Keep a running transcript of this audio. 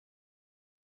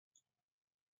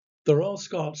The Royal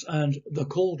Scots and the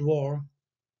Cold War,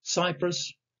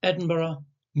 Cyprus, Edinburgh,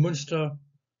 Munster,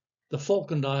 the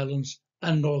Falkland Islands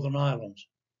and Northern Ireland.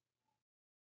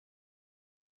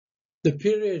 The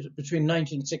period between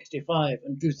 1965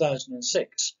 and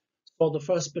 2006 saw the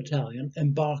 1st Battalion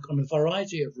embark on a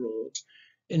variety of roles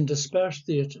in dispersed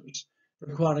theatres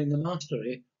requiring the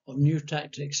mastery of new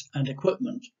tactics and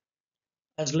equipment,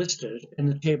 as listed in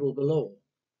the table below.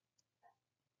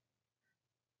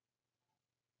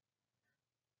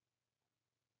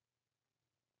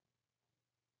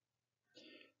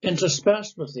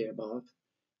 Interspersed with the above,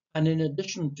 and in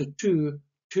addition to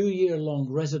two-year-long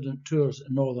resident tours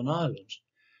in Northern Ireland,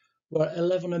 were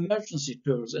 11 emergency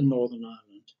tours in Northern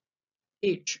Ireland,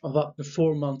 each of up to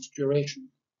 4 months' duration.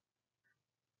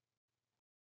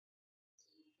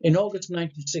 In August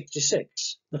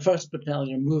 1966, the 1st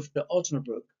Battalion moved to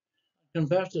Osnabrück and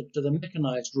converted to the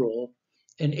mechanised role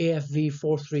in AFV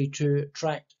 432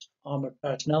 tracked armoured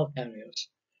personnel carriers,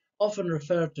 often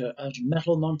referred to as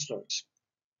metal monsters.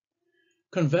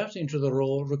 Converting to the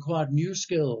role required new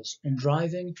skills in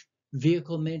driving,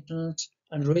 vehicle maintenance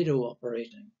and radio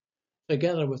operating,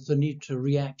 together with the need to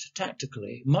react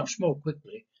tactically much more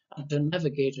quickly and to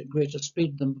navigate at greater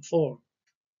speed than before.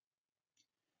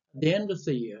 At the end of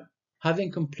the year,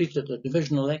 having completed a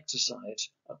divisional exercise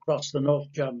across the North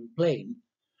German plain,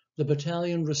 the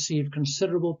battalion received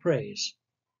considerable praise.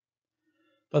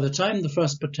 By the time the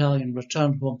 1st Battalion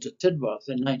returned home to Tidworth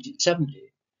in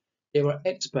 1970, they were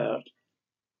expert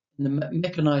in the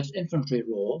mechanised infantry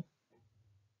role.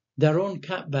 Their own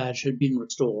cap badge had been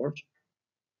restored.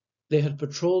 They had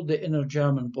patrolled the inner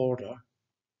German border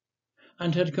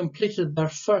and had completed their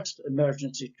first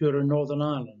emergency tour in Northern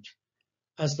Ireland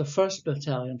as the 1st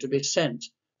Battalion to be sent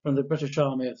from the British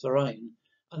Army of the Rhine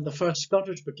and the 1st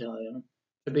Scottish Battalion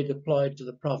to be deployed to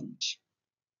the province.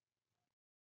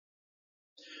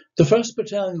 The 1st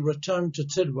Battalion returned to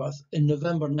Tidworth in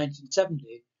November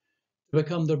 1970 to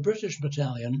become the British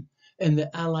Battalion in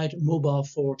the Allied Mobile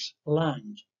Force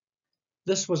Land.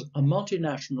 This was a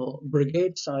multinational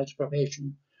brigade-sized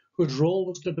formation whose role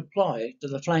was to deploy to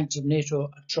the flanks of NATO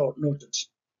at short notice.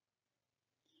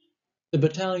 The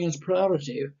battalion's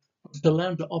priority was to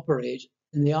learn to operate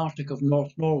in the Arctic of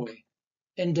North Norway,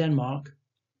 in Denmark,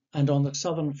 and on the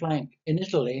southern flank in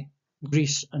Italy,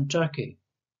 Greece and Turkey.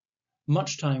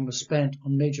 Much time was spent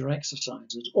on major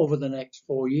exercises over the next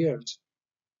 4 years.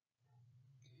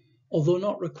 Although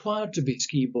not required to be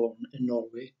ski-borne in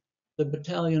Norway, the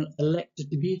battalion elected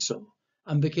to be so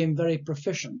and became very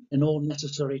proficient in all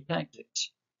necessary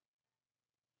tactics.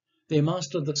 They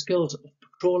mastered the skills of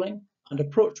patrolling and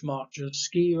approach marches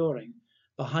ski-oaring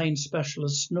behind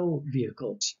specialist snow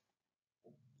vehicles.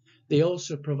 They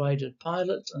also provided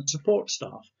pilots and support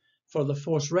staff for the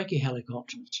Force Recce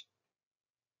helicopters.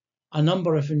 A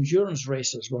number of endurance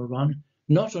races were run,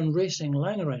 not on racing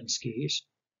Langeran skis,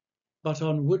 but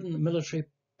on wooden military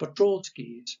patrol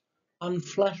skis,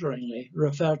 unflatteringly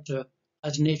referred to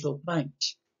as NATO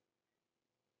planks.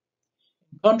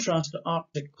 In contrast to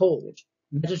Arctic cold,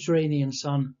 Mediterranean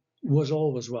sun was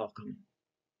always welcome.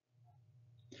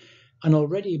 An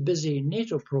already busy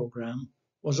NATO programme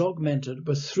was augmented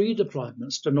with 3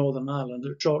 deployments to Northern Ireland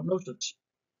at short notice,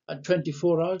 at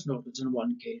 24 hours notice in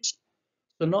one case,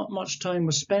 so not much time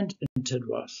was spent in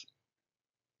Tidworth.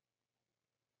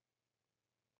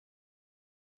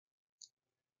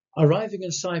 Arriving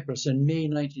in Cyprus in May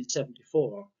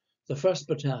 1974, the 1st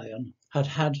Battalion had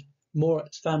had more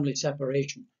family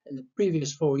separation in the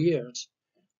previous 4 years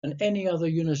than any other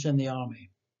unit in the army.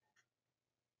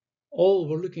 All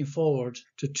were looking forward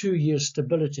to 2 years'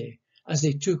 stability as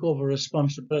they took over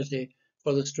responsibility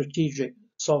for the strategic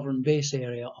sovereign base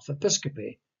area of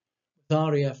Episcopi, with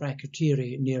RAF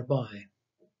Akrotiri nearby.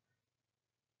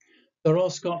 The Royal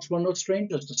Scots were no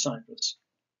strangers to Cyprus.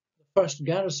 The 1st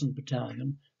Garrison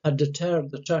Battalion had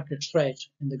deterred the Turkish threat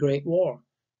in the Great War,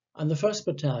 and the 1st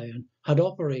Battalion had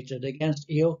operated against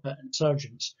EOKA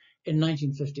insurgents in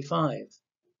 1955.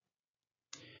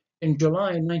 In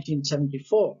July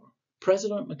 1974,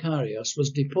 President Makarios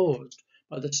was deposed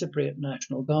by the Cypriot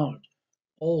National Guard,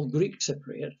 all Greek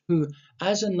Cypriot, who,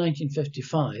 as in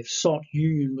 1955, sought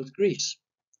union with Greece.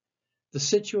 The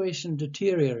situation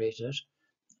deteriorated.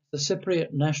 The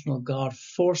Cypriot National Guard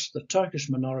forced the Turkish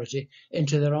minority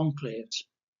into their enclaves.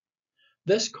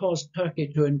 This caused Turkey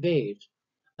to invade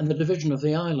and the division of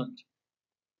the island.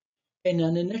 In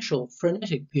an initial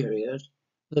frenetic period,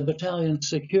 the battalion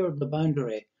secured the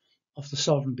boundary of the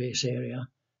sovereign base area,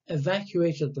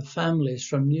 evacuated the families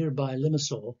from nearby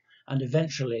Limassol and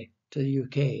eventually to the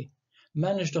UK,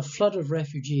 managed a flood of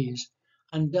refugees,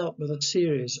 and dealt with a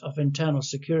series of internal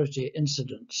security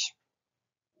incidents.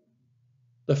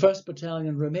 The 1st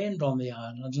Battalion remained on the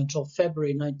island until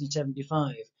February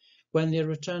 1975, when they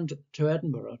returned to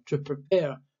Edinburgh to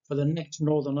prepare for the next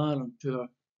Northern Ireland tour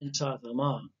in South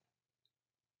Armagh.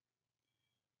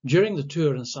 During the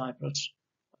tour in Cyprus,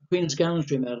 a Queen's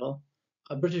Gallantry Medal,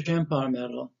 a British Empire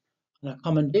Medal, and a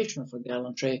Commendation for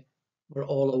Gallantry were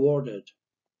all awarded.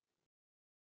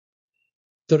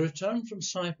 The return from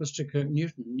Cyprus to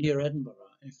Kirknewton near Edinburgh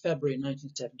in February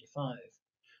 1975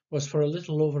 was for a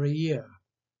little over a year,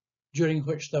 during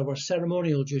which there were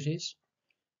ceremonial duties,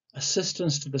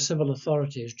 assistance to the civil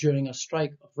authorities during a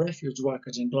strike of refuse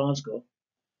workers in Glasgow,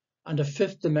 and a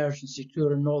 5th emergency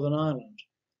tour in Northern Ireland,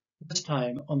 this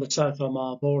time on the South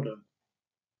Armagh border.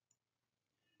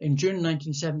 In June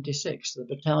 1976, the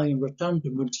battalion returned to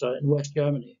Münster in West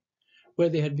Germany, where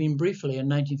they had been briefly in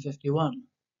 1951,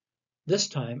 this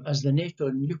time as the NATO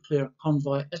Nuclear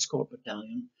Convoy Escort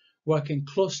Battalion, working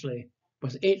closely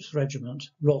with 8th Regiment,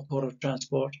 Royal Corps of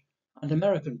Transport, and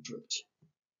American troops.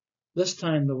 This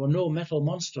time there were no metal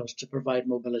monsters to provide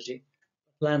mobility,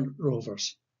 but Land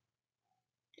Rovers.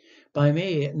 By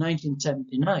May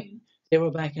 1979, they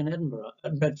were back in Edinburgh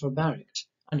at Redford Barracks,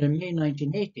 and in May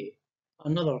 1980,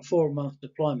 another 4-month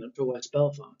deployment to West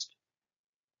Belfast.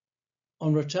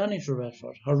 On returning to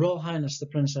Redford, Her Royal Highness the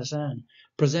Princess Anne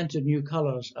presented new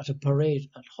colours at a parade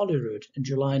at Holyrood in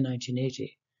July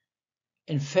 1980.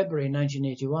 In February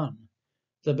 1981,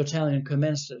 the battalion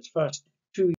commenced its first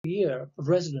 2-year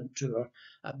resident tour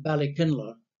at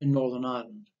Ballykinler in Northern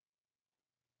Ireland.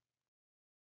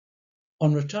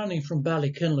 On returning from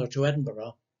Ballykinler to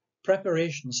Edinburgh,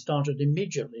 preparations started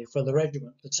immediately for the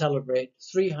regiment to celebrate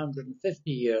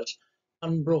 350 years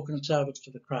unbroken service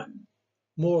to the Crown,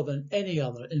 more than any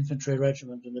other infantry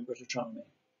regiment in the British Army.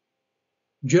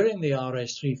 During the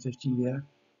RS 350 year,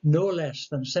 no less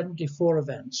than 74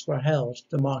 events were held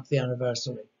to mark the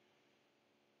anniversary.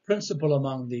 Principal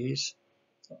among these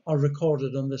are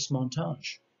recorded on this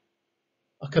montage.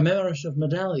 A commemorative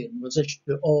medallion was issued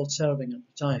to all serving at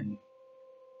the time.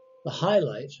 The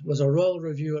highlight was a royal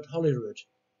review at Holyrood,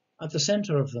 at the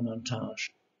centre of the montage,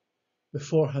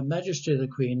 before Her Majesty the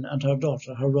Queen and her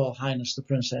daughter, Her Royal Highness the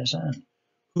Princess Anne,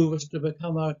 who was to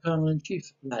become our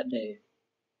Colonel-in-Chief that day.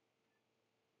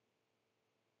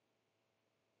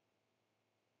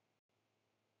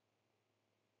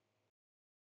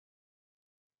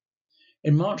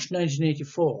 In March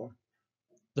 1984,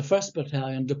 the 1st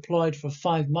Battalion deployed for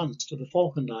 5 months to the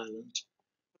Falkland Islands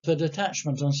with a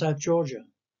detachment on South Georgia.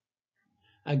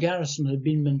 A garrison had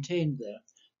been maintained there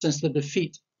since the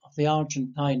defeat of the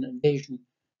Argentine invasion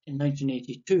in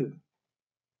 1982.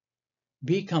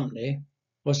 B Company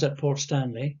was at Port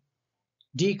Stanley,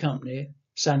 D Company,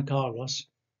 San Carlos,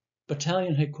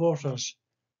 Battalion Headquarters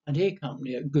and A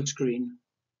Company at Goods Green,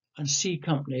 and C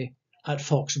Company at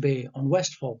Fox Bay on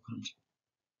West Falkland.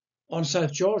 On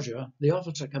South Georgia, the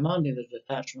officer commanding the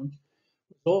detachment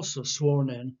was also sworn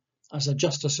in as a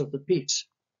Justice of the Peace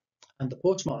and the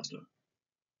Postmaster.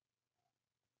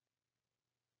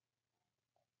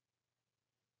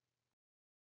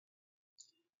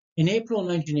 In April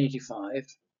 1985,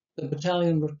 the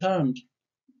battalion returned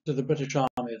to the British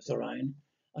Army of the Rhine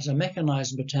as a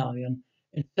mechanised battalion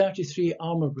in 33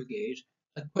 Armour Brigade,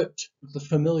 equipped with the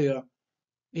familiar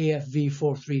AFV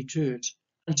 432s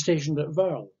and stationed at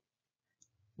Verl,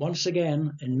 once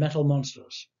again in metal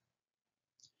monsters.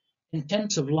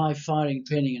 Intensive live firing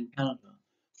training in Canada,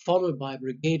 followed by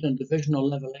brigade and divisional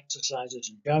level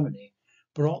exercises in Germany,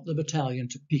 brought the battalion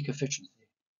to peak efficiency.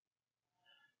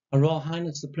 Her Royal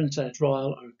Highness the Princess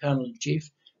Royal, our Colonel-in-Chief,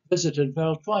 visited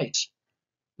Verl twice,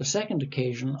 the second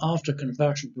occasion after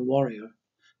conversion to Warrior,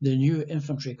 the new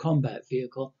infantry combat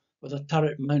vehicle with a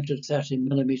turret-mounted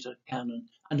 30mm cannon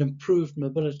and improved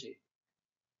mobility.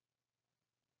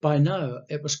 By now,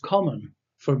 it was common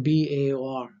for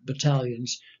BAOR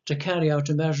battalions to carry out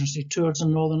emergency tours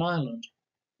in Northern Ireland,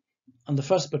 and the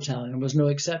 1st Battalion was no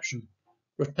exception,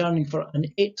 returning for an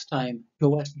 8th time to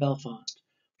West Belfast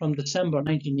from December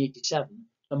 1987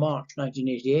 to March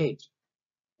 1988.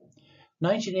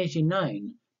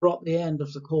 1989 brought the end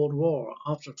of the Cold War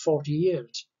after 40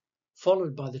 years,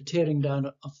 followed by the tearing down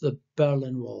of the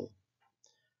Berlin Wall,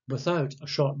 without a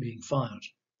shot being fired.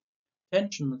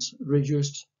 Tensions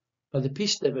reduced by the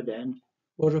peace dividend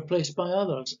were replaced by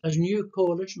others as new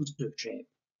coalitions took shape.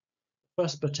 The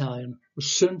 1st Battalion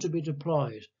was soon to be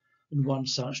deployed in one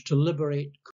such to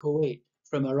liberate Kuwait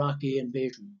from Iraqi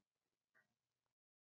invasion.